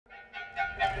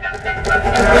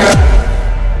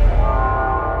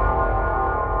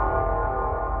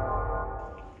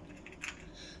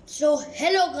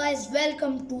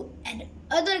welcome to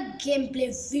another gameplay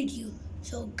video.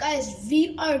 So guys,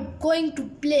 we are going to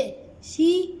play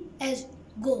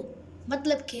CSGO,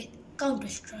 मतलब के counter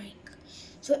strike.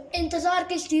 So इंतज़ार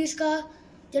किस चीज़ का,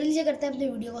 जल्दी से करते हैं अपनी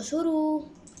वीडियो को शुरू.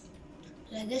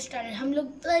 Let's start. हम लोग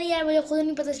पता नहीं यार, मुझे खुद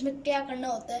नहीं पता इसमें क्या करना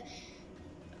होता है.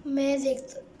 मैं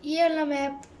देखता ये वाला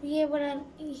मैप, ये वाला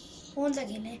कौन सा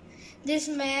खेल है. This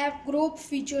map group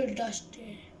feature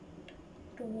dusted.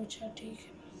 तो अच्छा ठीक है.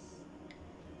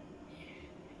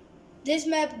 This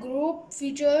map group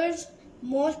features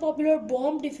most popular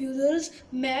bomb diffusers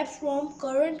maps from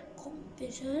current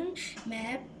competition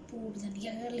map. पता नहीं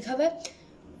क्या लिखा हुआ है.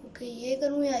 ओके ये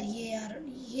करूँ यार,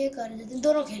 ये कर देते हैं,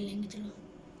 दोनों खेल लेंगे चलो.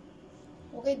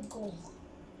 Okay go.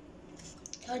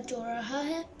 क्या हो रहा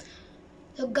है.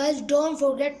 So guys, don't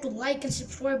forget to like and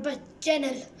subscribe my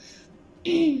channel.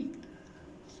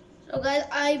 So guys,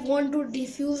 I want to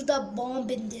defuse the bomb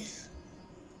in this.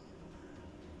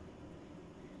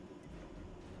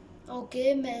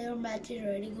 Okay, your match is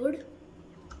really good.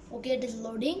 Okay, it is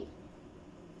loading.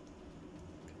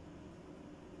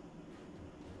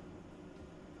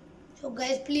 So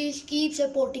guys, please keep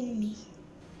supporting me.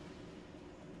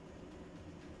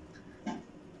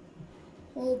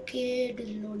 Okay, it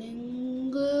is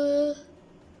loading.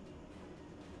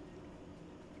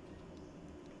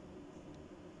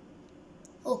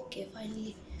 Okay,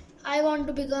 finally. I want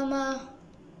to become a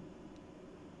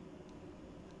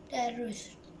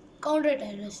terrorist. Counter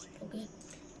terrorist. Okay,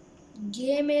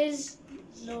 game is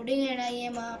loading and I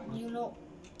am a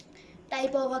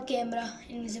type of a camera,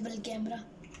 invisible camera.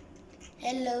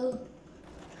 Hello.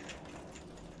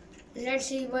 Let's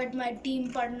see what my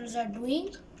team partners are doing.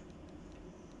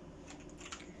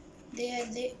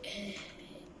 They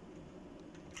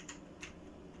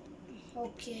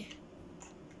okay,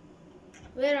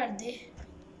 where are they.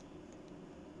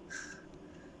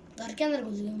 घर के अंदर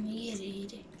घुस गया मैं. ये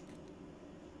रे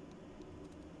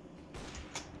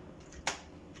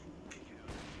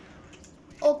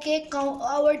Okay,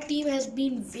 our team has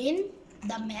been win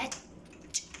the match.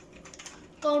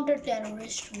 Counter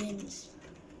terrorist wins.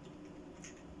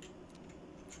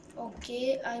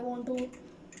 Okay, I want to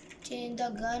change the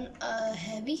gun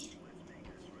heavy.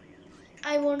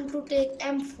 I want to take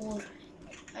M4.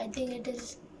 I think it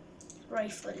is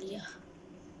rifle. Yeah.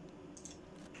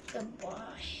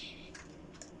 Goodbye.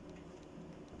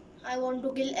 I want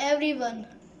to kill everyone.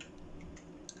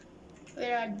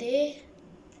 Where are they?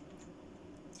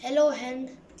 Hello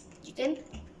hen chicken.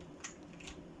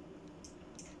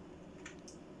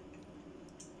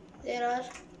 There are.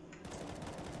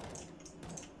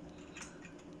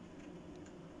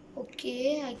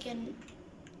 Okay,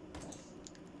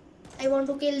 I want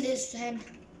to kill this hen.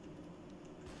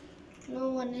 No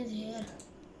one is here.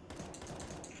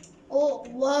 Oh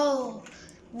wow,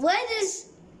 why this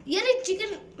यार ये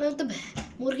chicken मतलब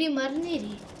मुर्गी मर नहीं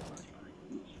रही.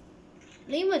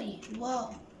 नहीं मरी.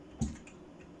 वाह.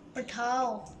 But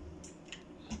how?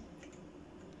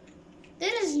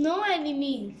 There is no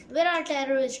enemy. Where are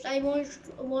terrorists? I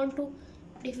want to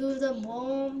defuse the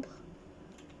bomb.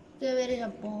 Okay, where is a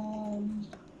bomb?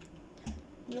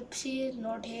 Noopsie,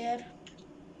 not here.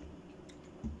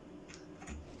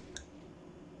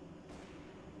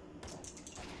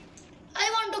 I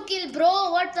want to kill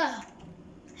bro. What the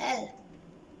hell?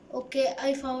 Okay,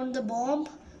 I found the bomb.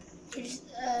 It's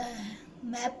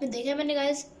map में देखा मैंने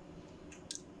guys.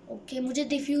 Okay मुझे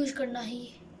diffuse करना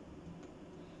ही.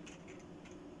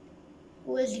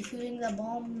 Who is defusing the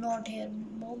bomb? Not here.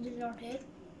 Bomb is not here.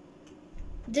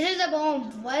 This is the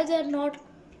bomb. Why they are not?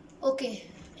 Okay,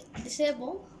 this is a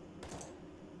bomb.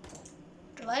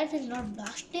 Why it is not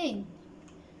blasting?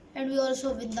 And we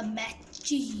also win the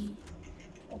match.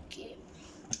 Okay.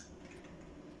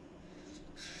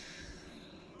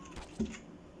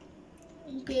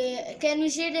 Okay, can we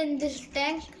sit in this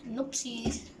tank?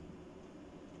 Noopsies.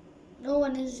 No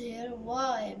one is here.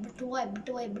 Why? But why?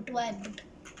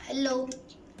 Hello.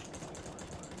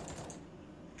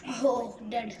 Oh,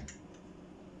 dead.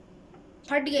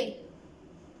 फट गई.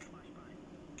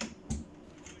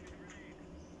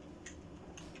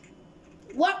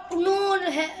 What?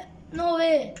 No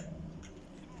way.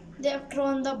 They have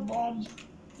thrown the bomb.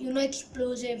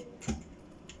 Explosive.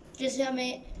 जैसे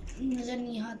हमें नजर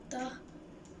नहीं आता.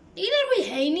 इधर कोई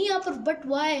है ही नहीं यहाँ पर. But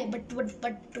why?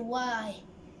 But why?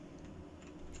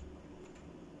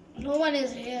 No one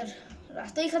is here.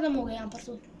 रास्ता ही खत्म हो गया यहाँ पर.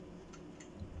 तो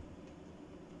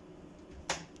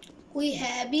कोई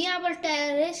है भी यहाँ पर.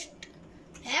 टेररिस्ट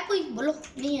है कोई? बोलो.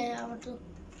 नहीं है यहाँ पर तो.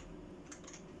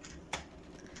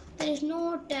 There is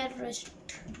no terrorist.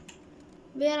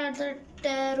 Where are the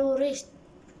terrorists?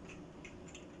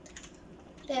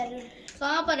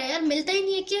 कहाँ पर है यार, मिलता ही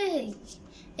नहीं है क्या है?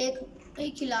 एक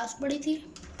ही लाश पड़ी थी।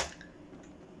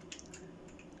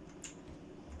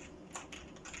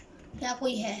 क्या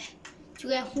कोई है?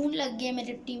 क्योंकि खून लग गया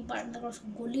मेरे टीम पार्टनर को, उसको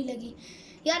गोली लगी।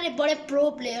 यार ये बड़े प्रो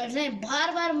प्लेयर्स हैं,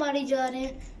 बार बार मारे जा रहे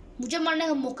हैं, मुझे मारने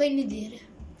का मौका ही नहीं दे रहे।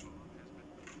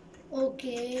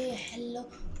 Okay hello,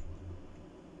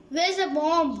 where is the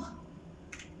bomb?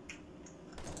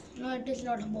 No it is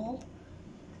not a bomb,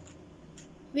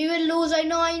 we will lose. I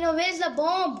know where is the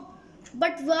bomb,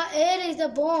 but where is the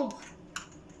bomb?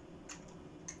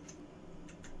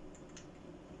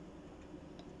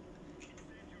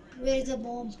 Where is the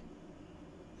bomb?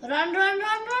 Run, run,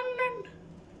 run, run, run.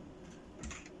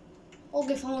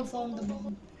 Okay, found the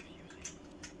bomb.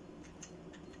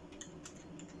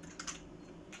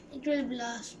 It will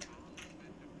blast.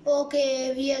 Okay,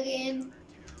 we again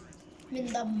win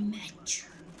the match.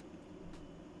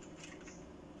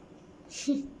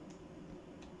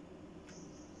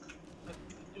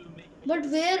 But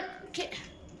where?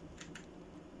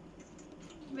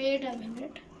 Wait a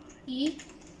minute.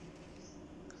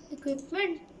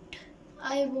 Equipment.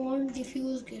 I want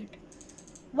diffuse kit.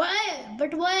 Why?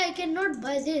 But why I cannot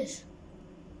buy this?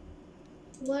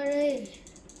 Why?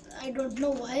 I don't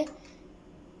know why.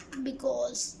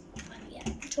 Because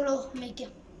छोड़ो, मैं क्या,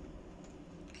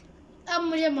 अब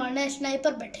मुझे मारना है।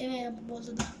 Sniper बैठे हुए हैं बहुत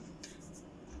ज़्यादा।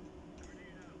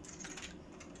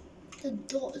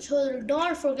 So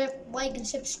don't forget like and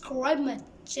subscribe my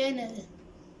channel.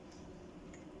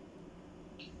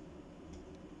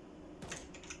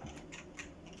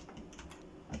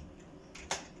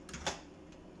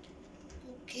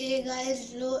 Okay guys,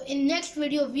 so in next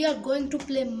video we are going to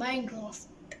play Minecraft.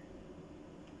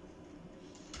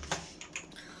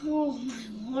 Oh my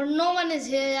god, no one is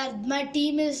here yaar. My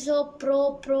team is so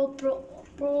pro.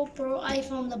 I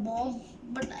found the bomb,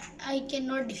 but I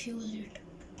cannot defuse it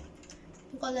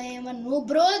because I am a noob.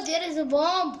 Bro, there is a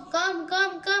bomb.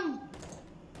 Come.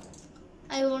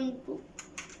 I want to.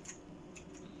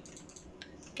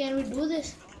 Can we do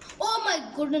this? Oh my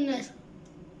goodness,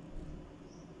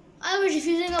 I was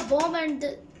defusing a bomb and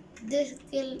this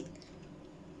kill.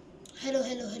 Hello,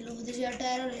 this is a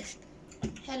terrorist.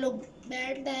 Hello,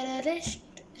 bad terrorist.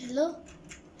 Hello.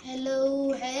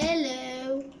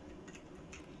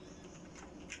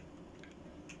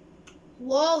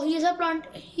 Wow, he's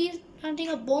planting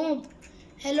a bomb.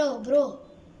 Hello, bro.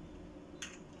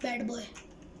 Bad boy.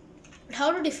 But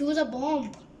how to defuse a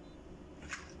bomb?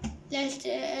 Let's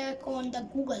check on the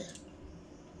Google.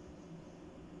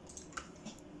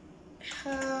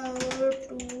 How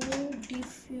to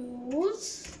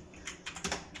defuse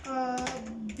a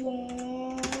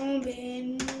bomb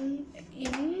in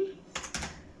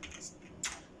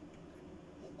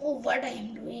what I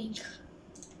am doing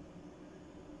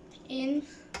in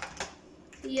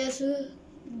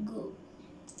CSGO.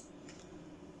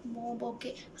 Bomb,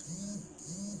 okay.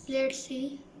 Let's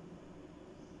see.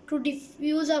 To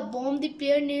defuse a bomb, the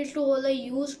player needs to hold the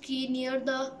use key near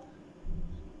the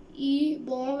E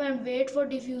bomb and wait for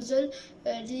defusal. The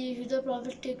diffuser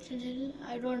process takes a little.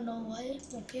 I don't know why.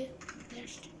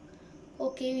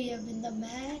 Okay, we have win the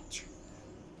match.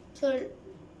 So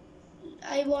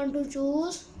I want to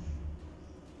choose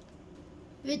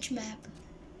which map.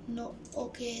 No,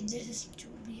 okay, this is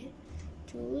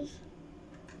choose.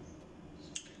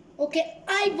 Okay,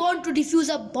 I want to defuse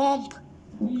a bomb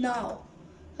now.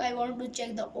 I want to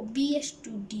check the OBS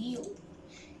Studio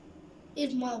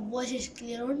if my voice is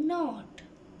clear or not.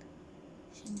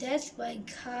 So that's why,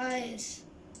 guys.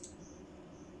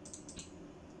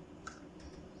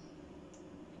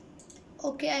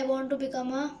 Okay, I want to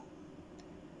become a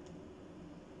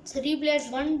 3 players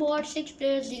 1 bot, 6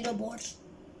 players 0 bots.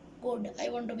 Good. I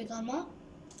want to become a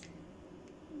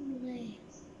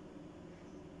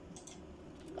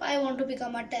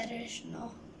terrorist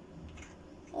now.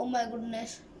 Oh my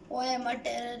goodness, why am I a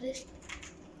terrorist?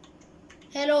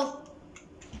 Hello.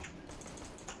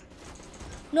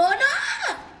 No.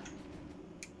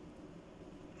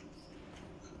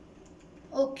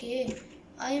 Okay,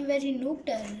 I am very noob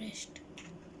terrorist.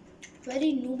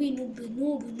 Very noob.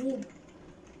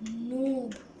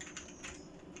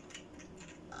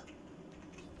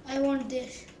 I want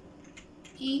this.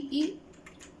 E.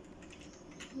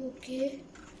 Okay.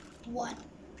 1.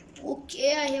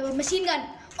 Okay, I have a machine gun.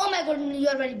 Oh my god, you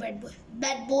are very bad boy.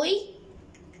 Bad boy.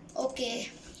 Okay,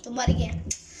 तो मर गया।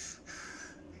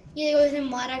 ये देखो इसने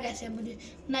मारा कैसे मुझे।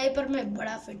 Sniper में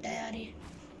बड़ा फिट है यार ये।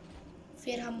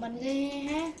 फिर हम बन गए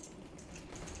हैं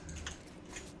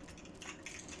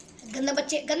गंदे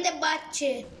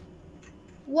बच्चे।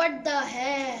 What the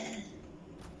hell?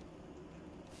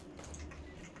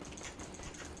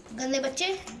 गंदे बच्चे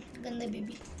गंदे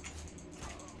बेबी।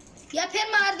 यार फिर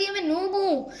मार दिया, मैं नूब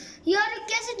हूँ यार,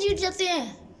 कैसे जीत जाते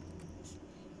हैं।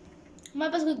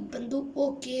 हमारे पास कोई बंदूक,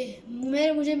 ओके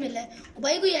मुझे मिला है।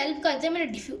 भाई कोई हेल्प करते हैं, मेरे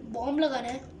बॉम्ब लगाना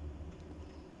है,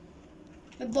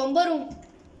 मैं बॉम्बर हूँ।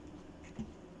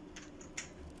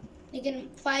 लेकिन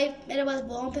 5 मेरे पास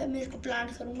बॉम्ब है, मैं इसको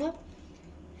प्लांट करूँगा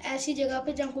ऐसी जगह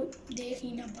पे जहाँ कोई देख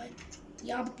ही ना पाए।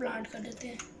 यहाँ पे प्लांट कर देते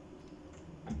हैं।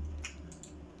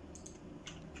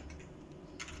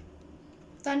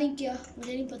 पता नहीं क्या,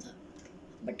 मुझे नहीं पता,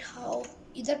 बट हाउ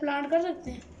इधर प्लांट कर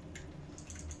सकते हैं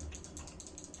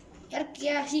यार।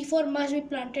 क्या C4 must be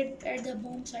planted at the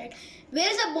bomb site?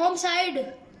 Where is the bomb site?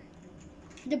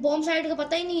 मुझे बॉम्ब साइड का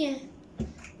पता ही नहीं है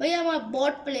भैया। हमारा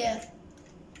bot player.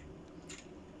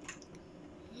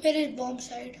 Where is bomb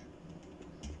side?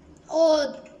 Oh,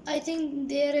 I think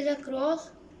there is a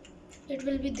cross. It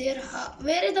will be there.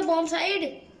 Where is the bomb side?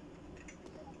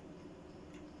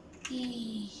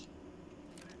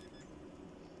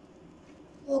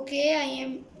 Okay, I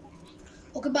am.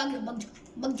 Okay, भागो।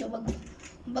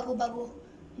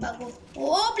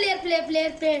 ओ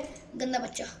player गंदा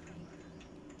बच्चा।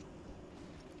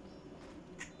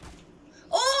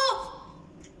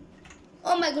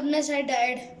 Oh my goodness, I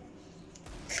died.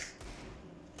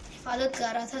 हिफाजत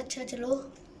कर रहा था। अच्छा चलो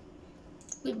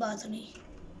कोई बात नहीं।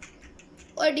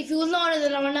 और डिफ्यूज ना होने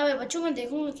देना, वरना मैं बच्चों में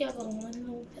देखूंगा क्या करूँगा।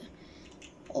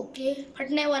 ओके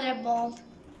फटने वाला है बॉम्ब,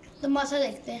 तो मसा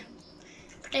देखते हैं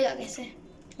फटेगा कैसे।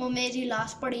 वो मेरी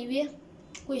लाश पड़ी हुई है,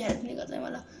 कोई हेल्प नहीं करने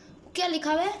वाला। क्या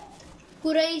लिखा हुआ है?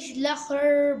 कुरैश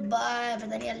लखर बाय,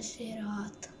 पता नहीं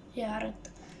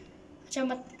यारत। अच्छा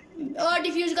मत, और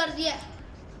डिफ्यूज कर दिया।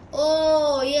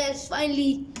 Oh yes,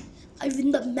 finally I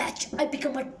win the match. I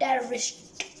become a terrorist.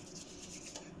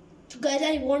 So guys,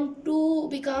 I want to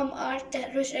become a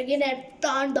terrorist again and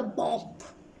plant the bomb.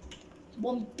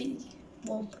 Bomb.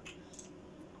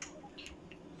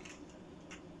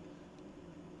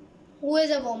 Who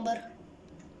is a bomber?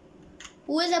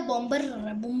 Bomber.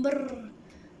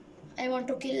 I want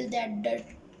to kill that dirt.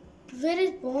 Where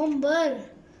is bomber?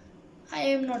 I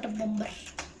am not a bomber.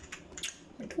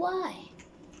 But why?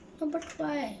 No, but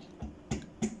why?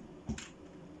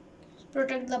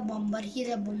 Protect the bomber. He is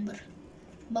a bomber.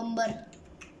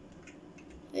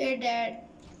 Where that?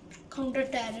 Counter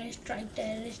terrorist, strike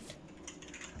terrorist.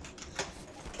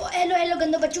 Oh, hello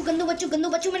गंदू बच्चू।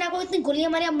 मैंने आपको इतनी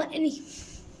गोलियां मारी, आप मरे नहीं।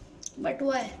 But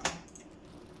हुआ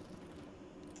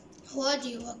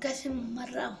जी हुआ, कैसे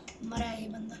मरा है ये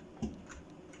बंदा।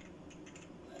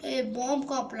 ये बॉम्ब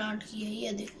का प्लांट किया है,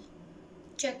 ये देखो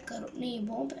चेक करो। नहीं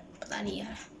बॉम्ब है, पता नहीं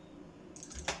यार।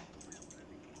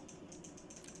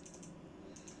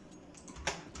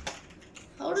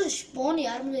 और स्पॉन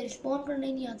यार, मुझे स्पॉन करना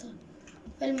ही नहीं आता।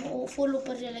 पहले मैं फुल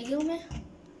ऊपर चला गया हूँ मैं।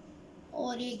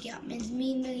 और ये क्या, मैं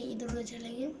ज़मीन में इधर उधर चला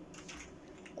गया।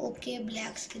 Okay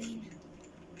black screen,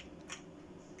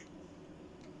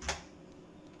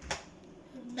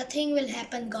 nothing will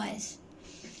happen guys.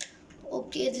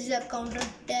 Okay, this is a counter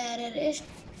terrorist.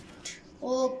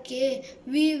 Okay,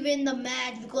 we win the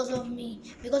match because of me,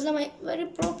 because I'm a very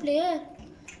pro player.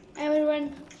 Everyone,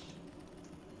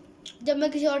 जब मैं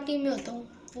किसी और टीम में होता हूँ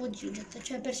वो जीत जाता है।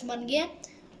 6 पैसे बन गया।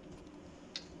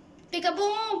 Pick up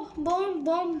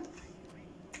bomb.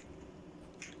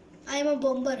 I am a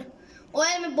bomber.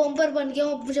 ओए मैं बॉम्बर बन गया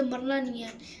हूँ, मुझे मरना नहीं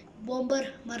है।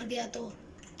 बॉम्बर मर गया तो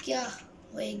क्या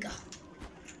होएगा।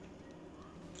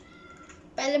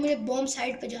 पहले मुझे बॉम्ब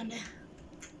साइड पे जाना है।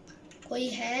 कोई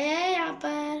है यहाँ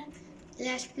पर?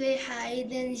 Let's play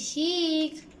hide and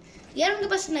seek. यार उनके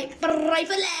पास स्नाइपर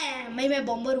राइफल है। मैं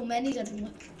बॉम्बर हूँ, मैं नहीं करूँगा।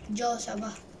 जाओ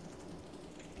शाबाश।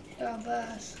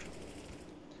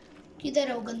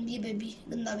 किधर हो गंदी बेबी,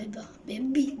 गंदा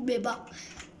बेबा।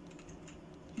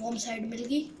 बॉम्ब साइड मिल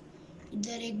गई।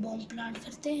 इधर एक बॉम्ब प्लांट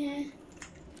करते हैं।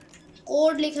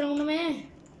 कोड लिख रहा हूँ ना मैं,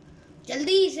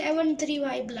 जल्दी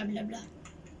 735 ब्ला ब्ला ब्ला।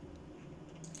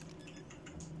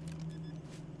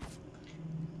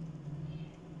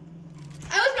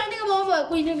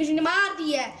 कोई ना किसी ने मार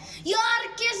दिया है यार।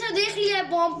 कैसे देख लिया है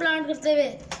बॉम्ब प्लांट करते हुए,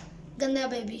 गंदा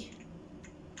बेबी।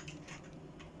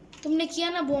 तुमने किया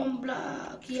ना बॉम्ब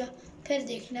किया, फिर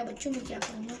देखना बच्चों में क्या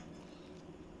करूँगा।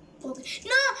 ओके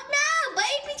ना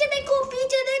भाई, पीछे देखो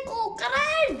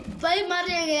करंट भाई, मर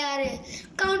जाएंगे यार।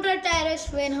 काउंटर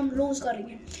टेररिस्ट वेन हम लूज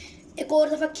करेंगे। एक और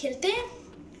दफा खेलते हैं,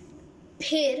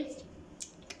 फिर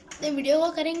अपने वीडियो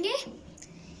को करेंगे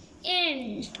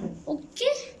and.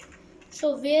 Okay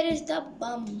so where is the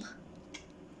bomb?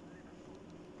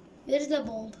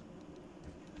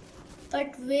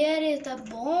 But where is the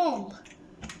bomb?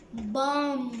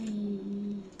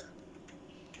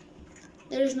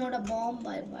 There is not a bomb.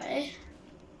 Bye.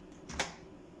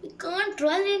 We can't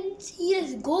run in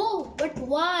CSGO. But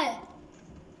why?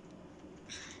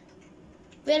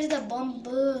 Where is the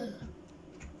bomber?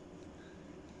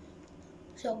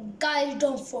 So guys,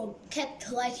 don't forget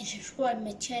to like and subscribe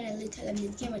my channel, Little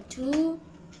Emily Gamer 2.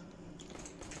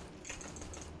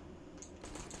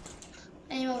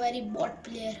 I am a very bot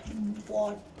player.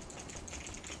 Bot.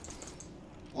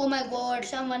 Oh my god,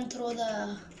 someone throw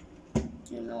the,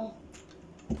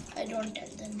 I don't tell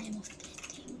the name of the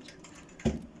thing.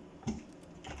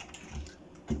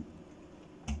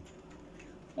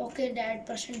 Okay, that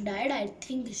person died, I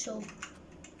think so.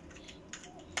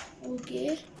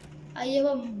 Okay, I have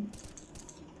a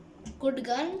good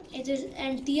gun. It is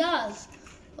NTRs.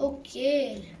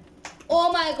 Okay.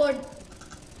 Oh my god.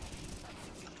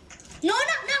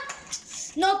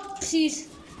 No, please.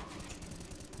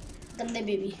 गंदे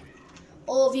baby.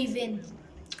 Oh, we win.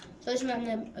 So इसमें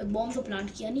हमने bomb तो plant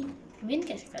किया नहीं. Win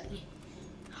कैसे कर ली?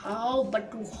 How?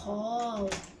 But how?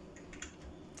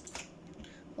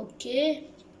 Okay.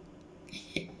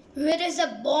 Where is the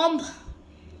bomb?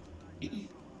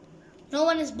 No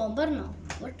one is bomber now.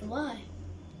 What? Why?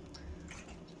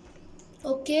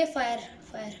 Okay, fire.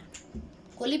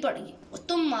 गोली पड़ गई.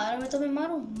 तुम मारो, मैं तुम्हें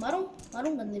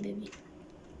मारूं गंदे बेबी.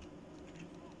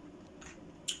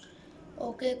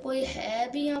 ओके, कोई है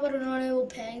भी यहाँ पर. उन्होंने वो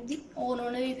फेंक दी.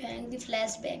 उन्होंने भी फेंक दी.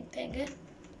 फ्लैश बैंग फेंके.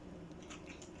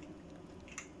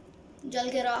 जल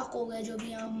के राख हो गया जो भी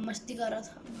यहाँ मस्ती कर रहा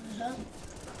था हमारे साथ.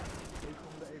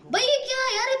 भाई ये क्या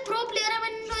है यार? प्रो प्लेयर है.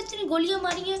 मैंने इतनी गोलियां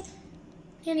मारी हैं.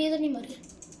 नहीं, ये तो नहीं मरे.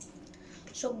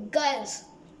 सो गाइस,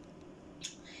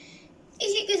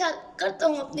 इसी के साथ करता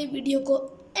हूँ अपनी वीडियो को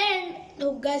एंड.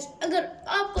 तो गाइस, अगर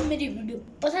आपको मेरी वीडियो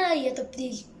पसंद आई है तो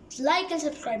please like and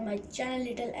subscribe my channel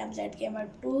Little MZ Gamer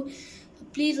 2.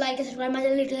 Please like and subscribe my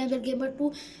channel Little MZ Gamer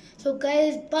 2. So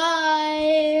guys,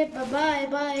 bye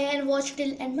and watch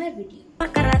till end my video.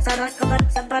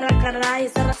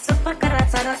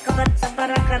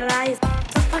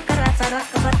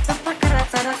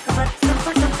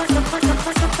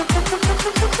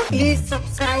 Please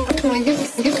subscribe to my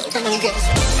YouTube channel, guys.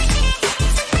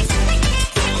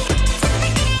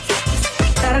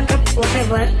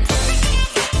 Whatever.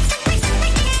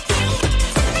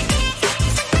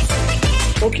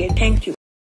 Okay, thank you.